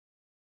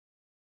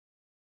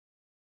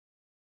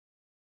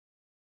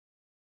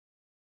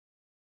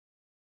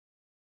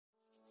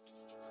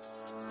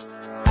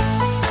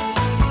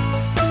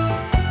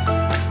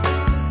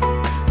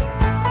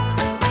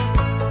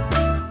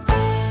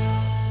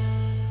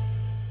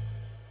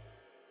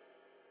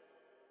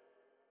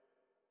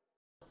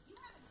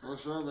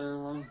What's up,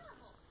 everyone?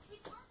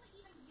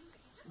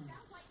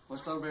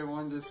 What's up,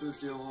 everyone? This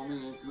is your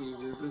homie Anthony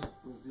Rivers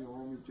with your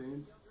homie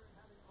James,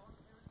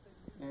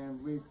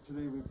 and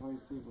today we play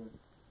Sequence.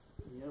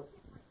 Yep.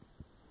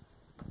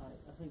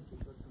 I think you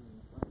showed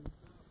something funny.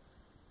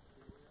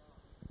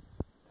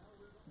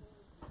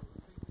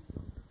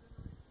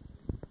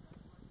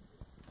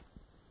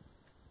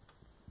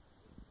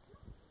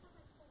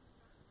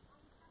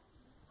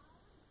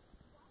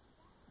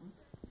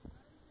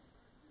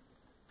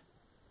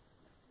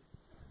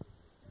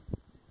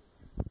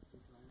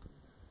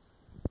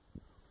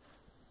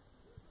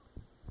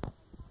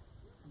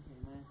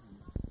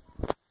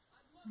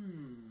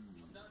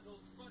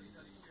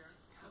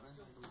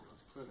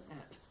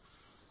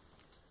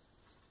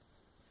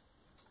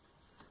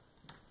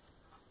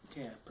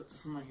 Okay, put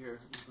this in my hair.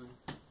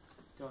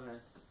 Go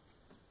ahead.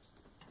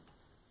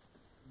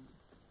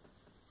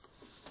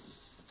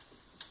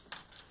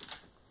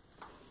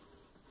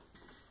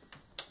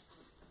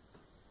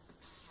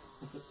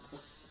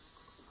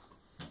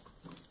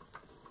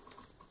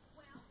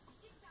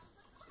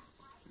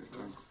 Your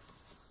turn.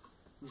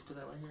 You put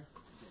that right here.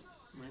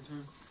 Okay. My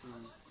turn.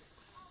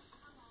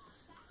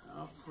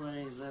 I'll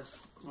play this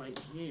right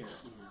here,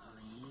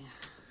 Anthony.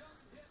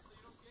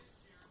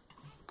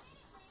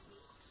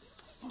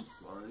 I'm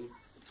sorry.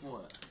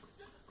 What?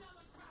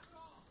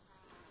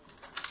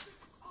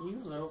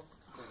 You little.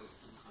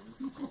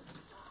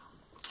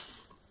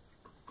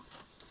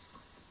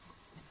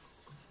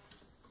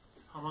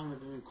 How long have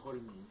you been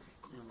recording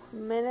me?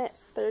 Minute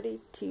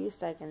 32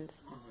 seconds.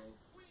 Okay.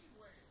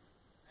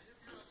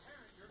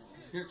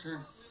 Your turn.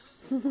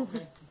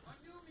 Okay.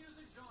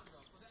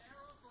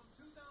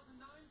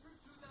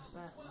 What's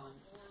that one?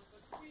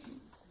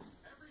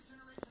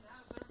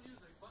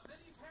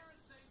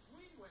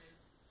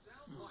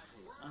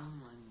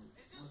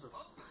 What's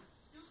up?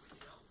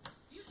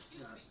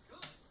 Yeah.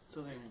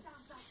 So there.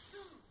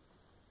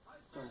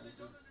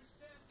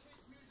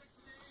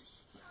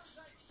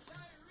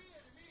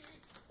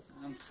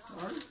 I'm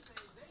sorry.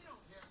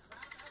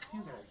 You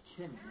gotta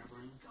kid me,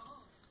 Evelyn.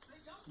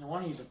 No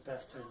wonder you're the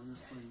best player in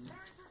this thing.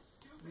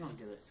 You don't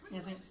get it.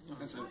 You think?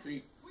 That's a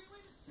feat.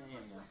 Yeah,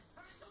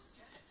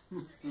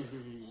 yeah,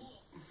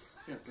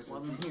 Yeah, that's well,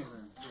 a I'm feat. here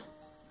then. Yeah.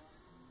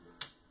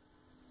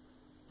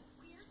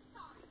 We're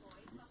sorry,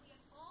 boys, but we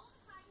have all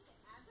decided that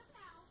as of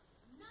now,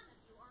 none of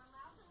you are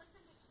allowed to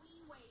listen to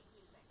tween wave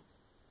music.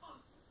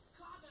 Oh,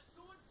 God, that's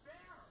so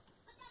unfair!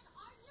 But that's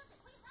our music.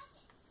 We like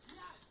it.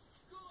 Yes,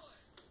 good!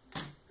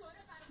 Good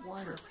about it.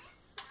 Water.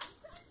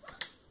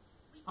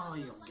 We Oh,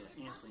 you don't don't let get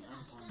your Anthony. family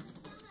I'm playing.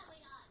 sound that way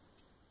to us.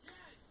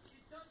 Yes,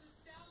 it doesn't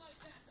sound like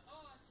that to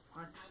us.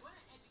 What? I want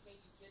to educate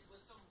you kids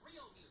with some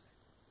real music.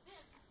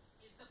 This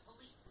is the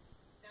Police.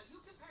 Now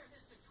you compare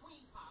this to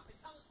tween pop and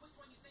tell us which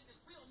one you think is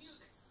real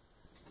music.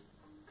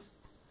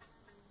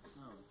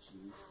 Oh,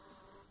 jeez.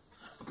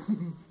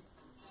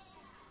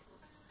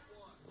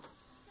 What?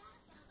 That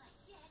sounds like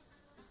shit.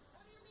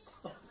 What do you mean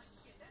it sounds like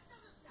shit? That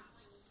doesn't sound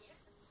like shit.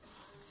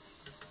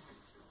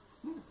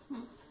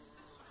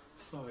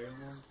 Sorry,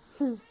 I'm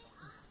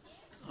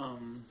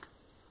on.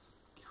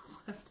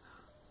 What?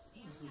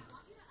 Danny, I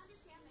want you to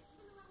understand that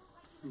even though I won't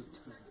like you listen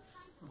to certain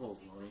kinds of Oh,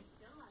 music, Lordy. I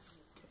still love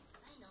you.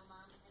 I know,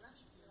 Mom. I love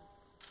you too.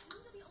 Soon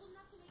you'll be old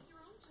enough to make your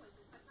own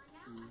choices, but for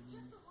now, I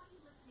just don't want you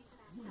listening to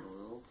that You're a sound.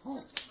 little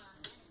punk. Okay, Mom,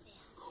 I understand.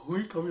 Who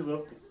you call me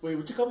little? Wait,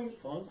 would you call me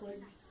punk?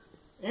 Wait.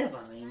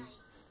 Anthony.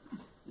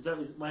 Is that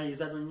what you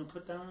gonna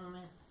put down on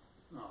there?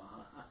 Oh,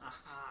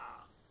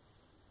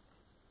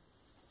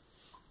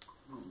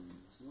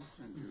 What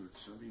should I do?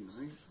 Should I be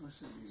nice? What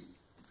should I be?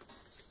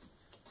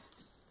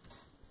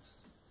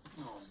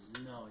 oh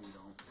no, you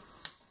don't.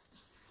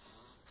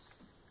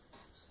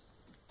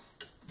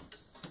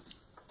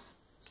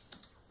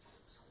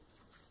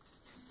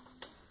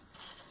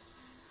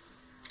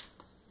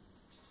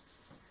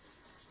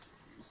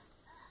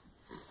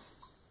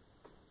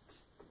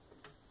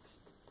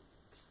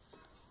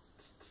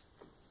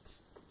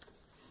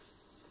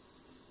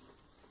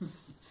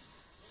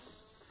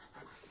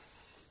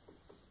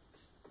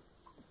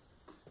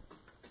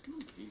 I can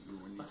hate you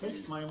when you Okay, play.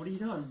 Smile, what are you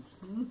doing?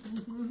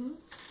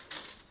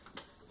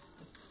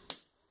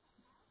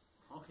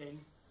 Okay.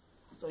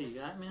 That's all you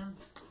got, man?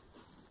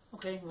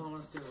 Okay, well,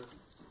 let's do this.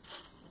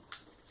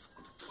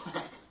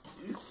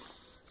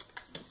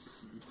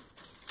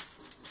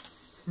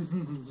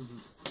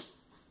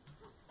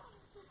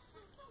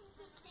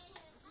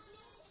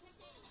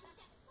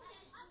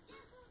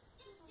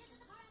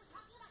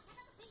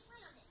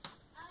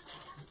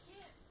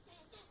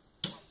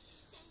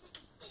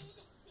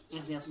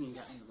 Anthony, I think you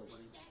got me though,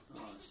 buddy.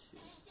 Oh, shit.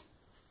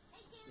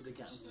 You did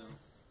got me though.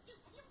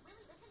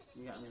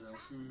 You got me though.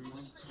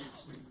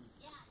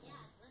 Yeah,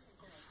 listen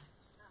to it.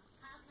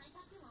 Kyle, can I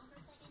talk to you alone for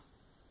a second?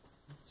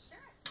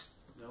 Sure.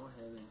 Go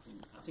ahead,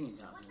 Anthony. I think you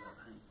got me though,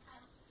 honey.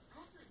 Kyle,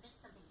 I have to admit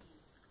something to you.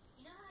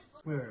 You know how I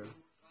told Where?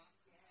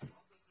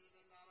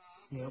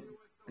 Yep.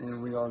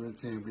 And we are the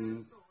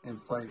champions and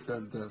fight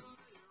to the death.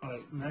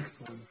 Alright, next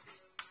one.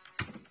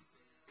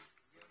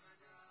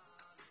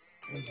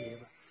 Hey,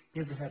 Gabe.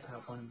 Here's the hip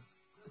hop one.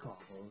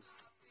 goggles.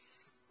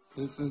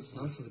 This is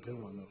This is a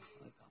good one, though.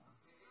 I like that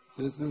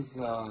one. this is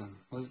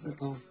what's it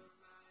called?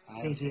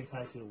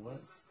 KJ52,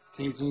 what?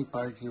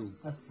 KJ52.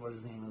 That's what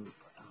his name is.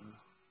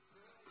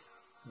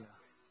 Yeah.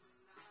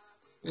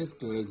 It's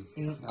good.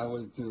 Yeah. I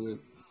would do it.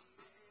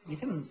 You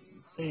can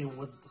say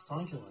what the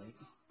songs you like.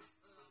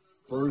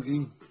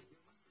 Fergie.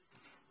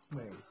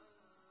 Where?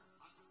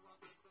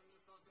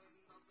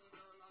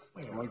 I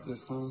like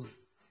this song.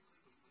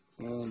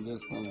 And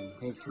this song,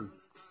 Picture.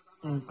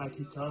 And I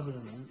keep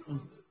television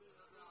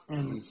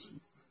and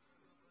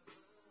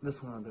this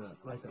one I do it.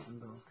 I like that one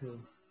though too.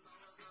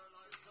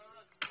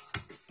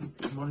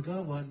 Come on,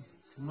 go, bud.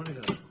 Come on,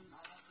 go.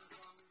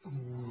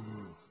 Ooh,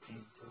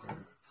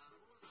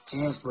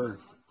 Answer.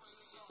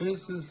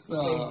 This is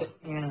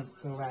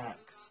Anthrax.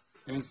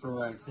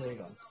 Anthrax. There you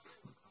go.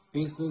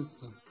 This is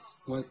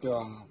like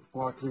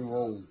rock and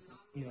roll.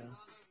 Yeah.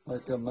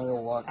 Like a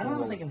metal rock I and don't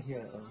know roll. if I can hear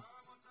it though.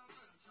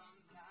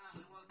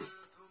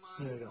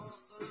 There you go.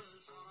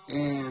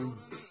 And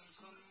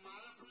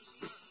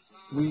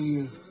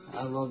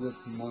I love this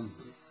one.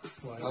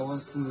 Why? I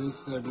listen to this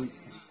every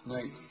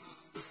night.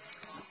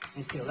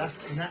 And see, last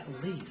but not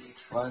least,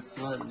 Last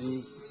night,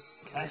 these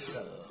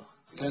Kesha.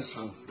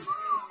 Tesla.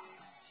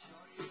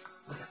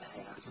 Look at that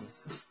ass.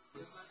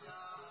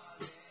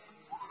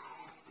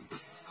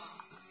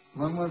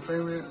 One of my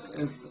favorite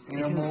is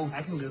Animal.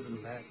 I can go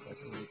them back. But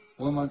wait.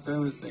 One of my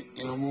favorites is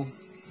Animal.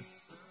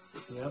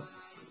 Yep.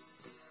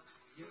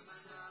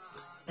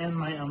 And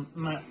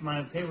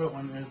my favorite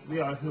one is We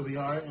Are Who We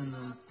Are, and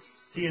then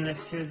see you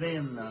next Tuesday,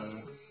 and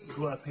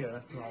go up here.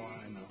 That's all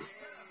I know.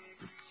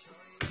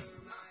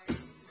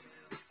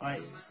 All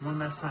right, one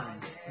last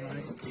time. All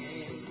right.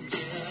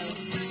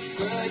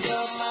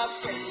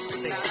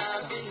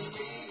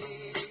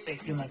 Say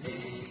see you next time.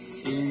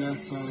 See you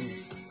next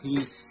time.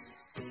 Peace.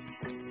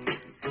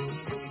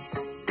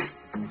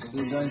 See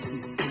you guys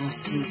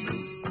next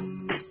Tuesday.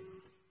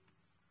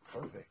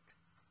 Perfect.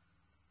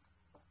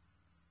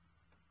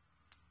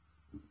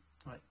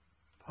 All right,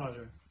 pause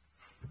her.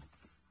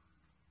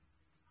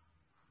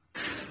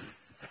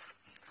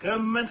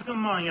 Good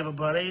morning,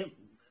 everybody.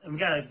 We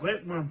got a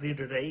great one for you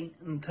today.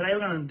 And today we're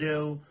going to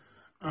do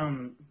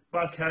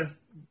broadcast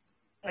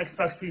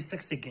Xbox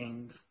 360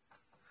 games.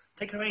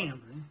 Take it away,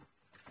 Anthony.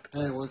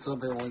 Hey, what's up,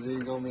 everyone?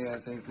 You know me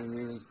as Anthony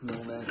News,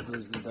 no man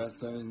who's the best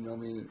friend. You know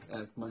me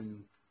as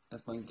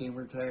my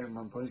gamer tag on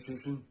my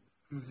PlayStation.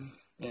 Mm-hmm.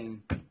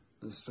 And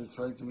just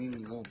subscribe to me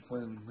and go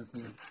play with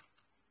me.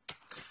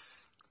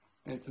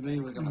 And today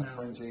we got my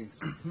friend James.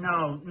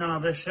 No,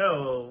 this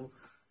show,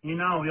 you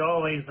know, we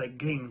always like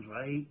games,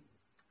 right?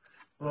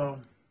 Well,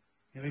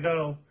 here we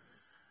go.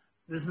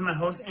 This is my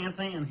host,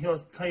 Anthony, and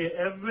he'll tell you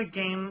every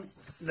game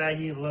that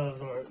he loves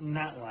or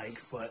not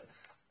likes, but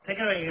take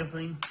it away,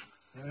 Anthony.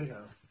 Here we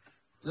go.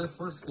 The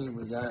first game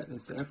we got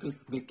is Epic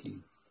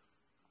Mickey.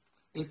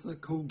 It's a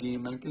cool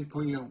game. I can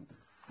play you.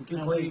 You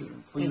can play it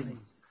for you.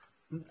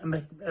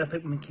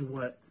 Epic Mickey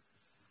what?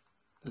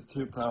 The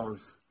two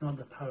powers. Not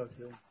the Power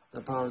 2.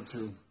 The Power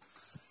 2.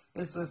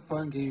 It's a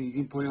fun game. You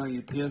can play on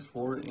your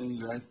PS4 and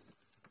your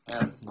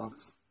Xbox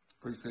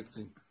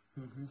 360.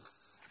 Mm-hmm.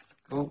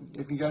 Well,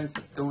 if you guys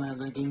don't have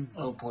that game,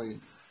 go play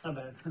it. Not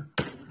bad.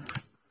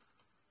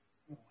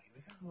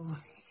 Oh,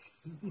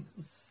 here we go.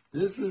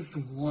 This is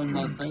one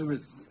of my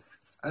favorites.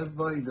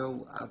 Everybody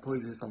know I play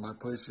this on my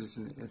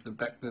PlayStation. It's a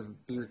Back to the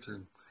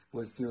Future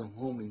with your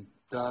homie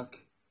Doc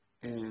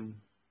and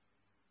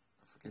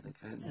I forget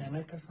the guy's name.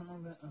 Emmett or something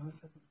like that? Oh, what's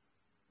that?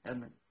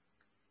 Emmett.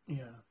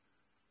 Yeah,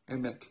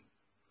 Emmett.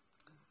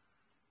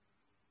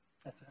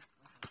 that's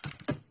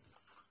it.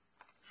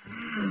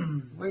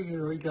 Right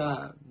here we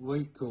got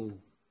Lego.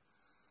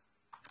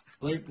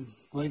 Lego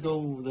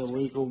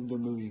the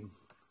movie.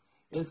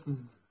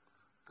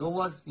 Go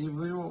watch, if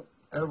you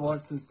ever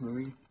watch this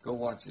movie, go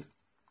watch it.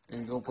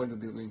 And go play the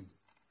building.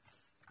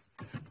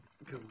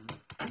 Good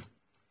one.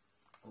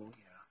 Oh,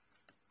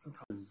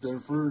 yeah. They're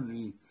for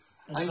the...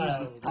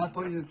 I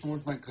play this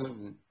with my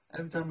cousin.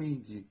 Every time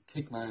he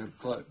kick my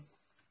butt.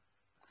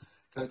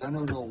 Because I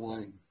don't know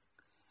why.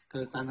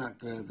 Because I'm not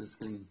good at this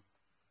game.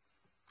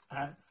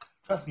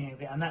 Trust me,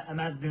 Anthony, I'm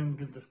not doing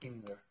good this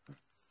game either.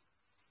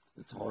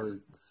 It's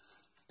hard.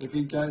 If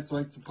you guys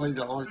like to play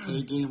the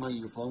arcade game on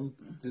your phone,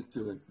 just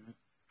do it.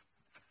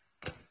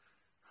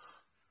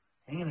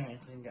 Hang in there,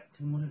 Anthony. We got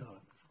 2 more to go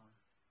with this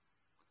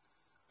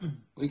one.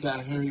 We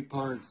got Harry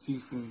Potter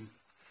season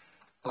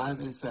 5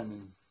 and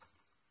 7.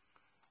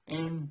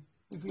 And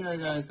if you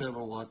guys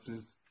ever watch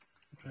this,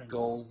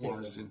 go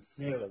watch it.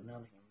 There we go. Now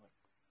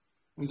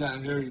we We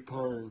got Harry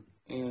Potter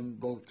and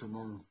both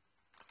tomorrow.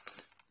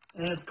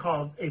 and it's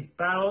called A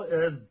Battle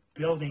is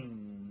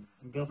Building.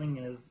 Building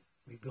is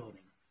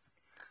rebuilding.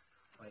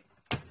 Wait.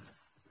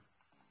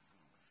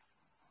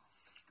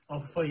 Oh,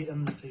 before you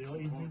end this video,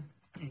 anything?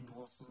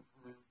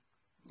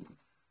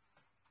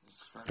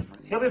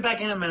 He'll be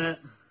back in a minute.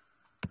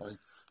 Bye.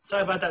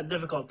 Sorry about that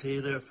difficulty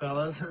there,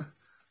 fellas.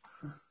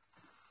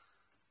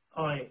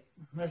 Alright,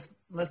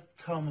 let's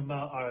tell them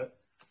about our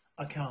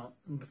account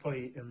before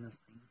you end this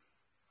thing.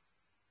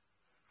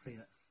 See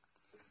ya.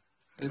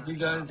 If you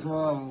guys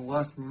want to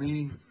watch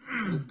me,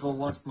 just go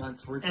watch my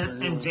Twitch video.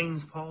 And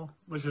James Paul,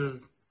 which is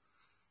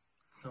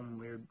some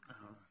weird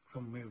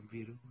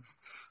video.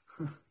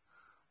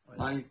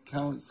 My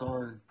accounts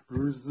are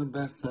Bruce the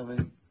Best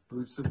 7,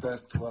 Bruce the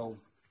Best 12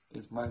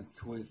 is my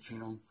Twitch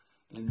channel,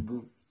 and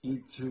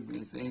YouTube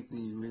is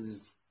Anthony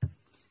Rivas.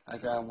 I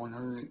got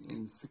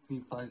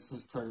 165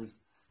 subscribers.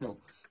 No,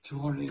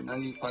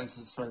 295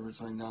 subscribers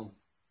right now.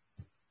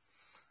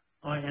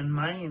 Alright, and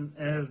mine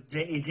is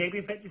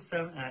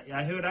JB57 at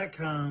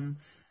yahoo.com,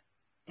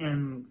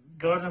 and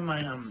go to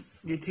my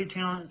YouTube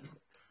channel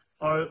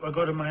or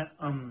go to my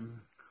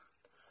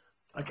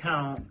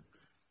account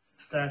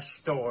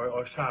 / store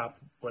or shop,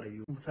 whatever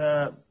you. What's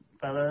up,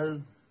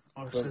 fellas?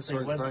 Or should I say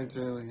what? Subscribe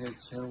to his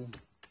channel.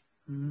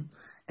 Mm-hmm.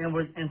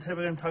 And today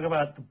we're going to talk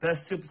about the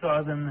best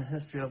superstars in the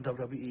history of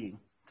WWE.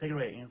 Take it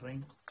away,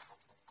 Anthony.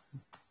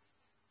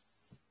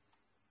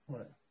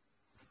 What?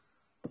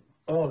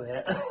 Oh,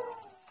 that.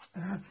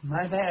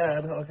 My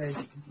bad. Okay.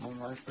 One of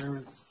my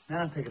favorites.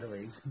 Now take it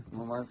away.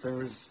 One of my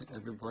favorites,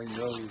 everybody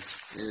knows,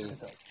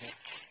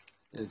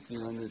 is The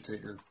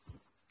Undertaker.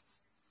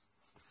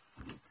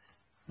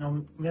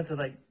 No, we have to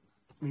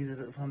read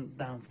it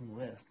down from the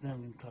list. Then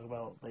we can talk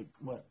about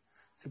what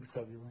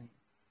superstar you like.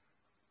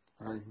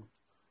 Alright.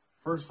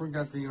 First we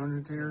got The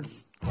Undertaker.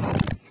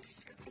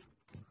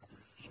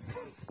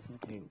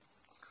 Okay.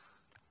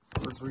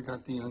 First we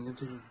got The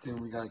Undertaker,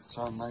 then we got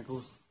Shawn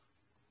Michaels,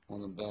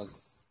 one of the best.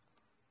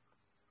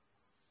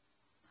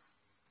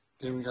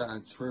 Then we got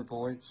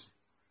Triple H,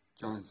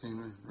 John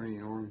Cena,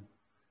 Randy Orton,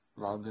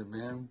 Rob Van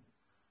Dam,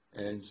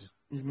 Edge,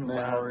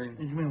 Matt Hardy.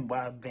 You mean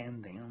Rob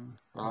Van Dam?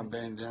 Rob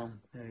Van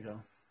Dam, There you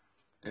go.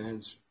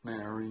 Edge,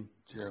 Matt Hardy,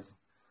 Jeff.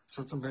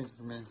 Such a big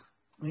man.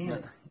 Yeah,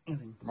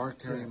 Anthony.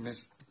 Mark Henry,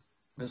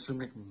 Mr.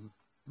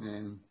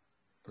 McMahon,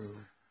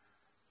 Boo.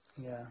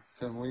 Yeah.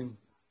 Finley,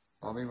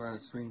 Bobby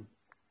Lashley,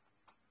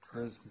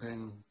 Chris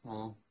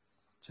Benoit,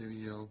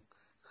 JBL,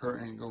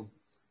 Kurt Angle,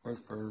 Ric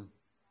Flair,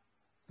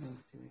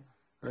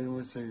 Rey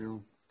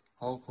Mysterio,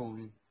 Hulk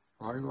Hogan,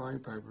 Roddy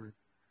Piper,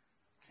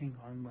 King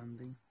Kong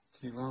Bundy,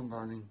 Keelan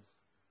Barney,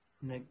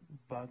 Nick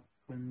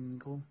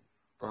Bockwinkel.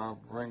 Bob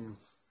Ring.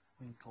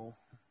 Winkle.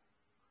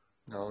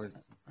 No, it's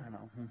I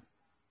know.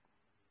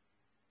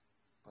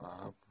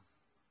 Bob.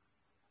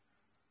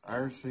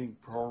 IRC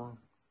Pro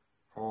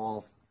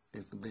Off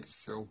is the big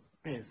show.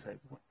 Wait a sec.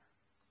 What?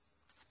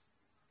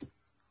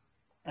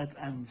 That's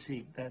Iron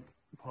Sheik. That's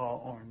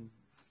Paul Orton.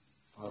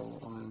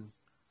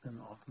 Then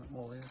the Ultimate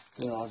Warrior.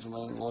 The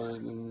Ultimate Warrior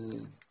in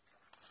the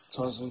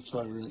Charles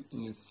Strider in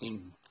the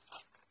scene.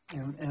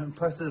 And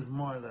plus there's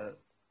more to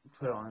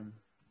put on.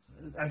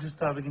 I just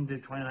thought we can do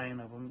 29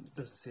 of them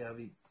just to see how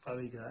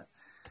we got.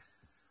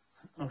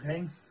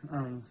 Okay.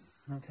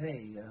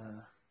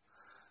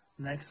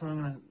 Next one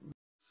I'm gonna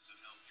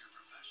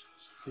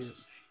see it.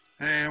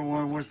 Hey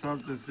everyone, what's up?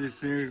 This is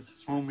here,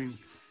 homie,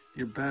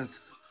 your best,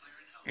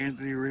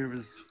 Anthony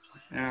Rivas.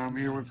 And I'm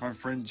here with my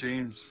friend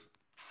James.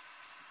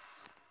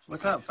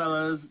 What's up,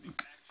 fellas?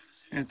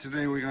 And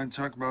today we're going to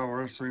talk about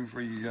wrestling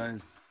for you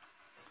guys.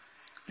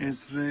 And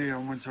today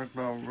I'm going to talk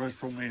about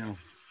WrestleMania.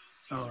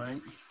 All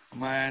right. I'm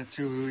going to ask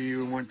you who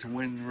you want to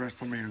win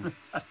WrestleMania.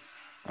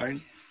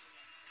 Right?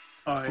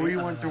 All right. Who you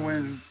want to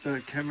win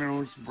the Kevin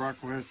Owens, Brock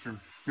Lesnar?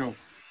 No.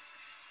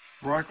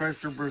 Brock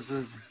Lesnar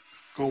versus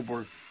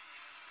Goldberg.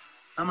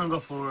 I'm going to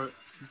go for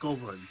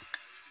Goldberg.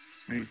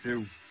 Me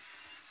too.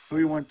 Who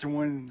you want to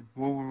win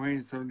Roman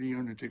Reigns or The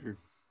Undertaker?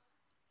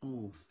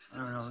 Ooh, I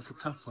don't know. It's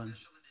a tough one.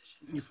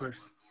 You first.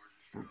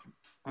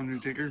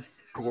 Undertaker, of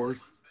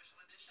course.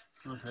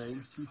 Okay.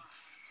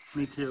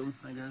 Me too,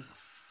 I guess.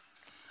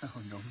 I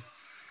don't know.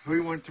 Who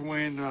you want to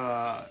win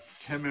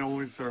Kevin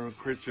Owens or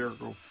Chris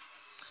Jericho?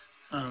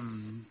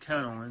 Kevin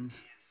Owens.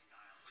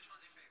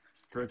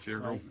 Chris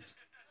Jericho. Right.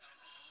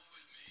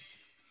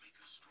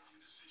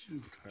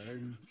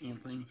 Tired,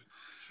 Anthony.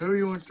 Who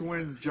you want to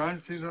win,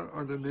 John Cena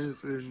or The Miz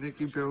or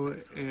Nikki Bella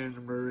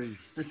and Maurice?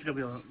 This is gonna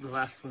be the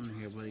last one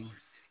here, buddy.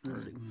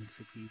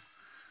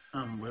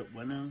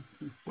 What now?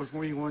 Which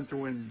one you want to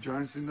win,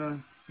 John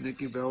Cena,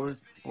 Nikki Bella,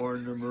 or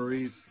the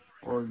Maurice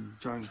or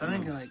John Cena? I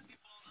think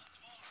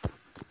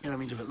yeah, let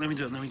me do it.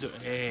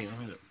 Hey, let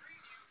me do it.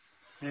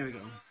 There we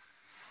go.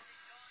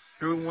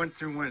 Who want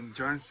to win,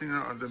 John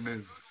Cena or The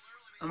Miz?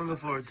 I'm gonna go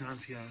for John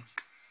Cena.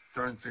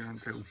 John Cena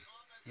too.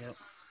 Yep.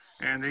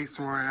 And thanks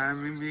for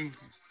having me.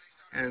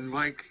 And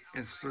like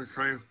and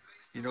subscribe.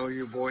 You know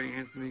your boy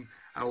Anthony.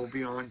 I will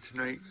be on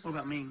tonight. What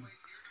about me?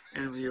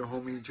 And your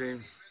homie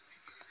James.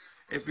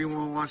 If you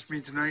want to watch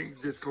me tonight,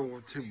 just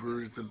go to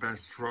Bruce the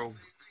Best 12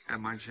 at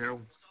my channel.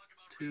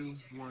 2,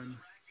 1.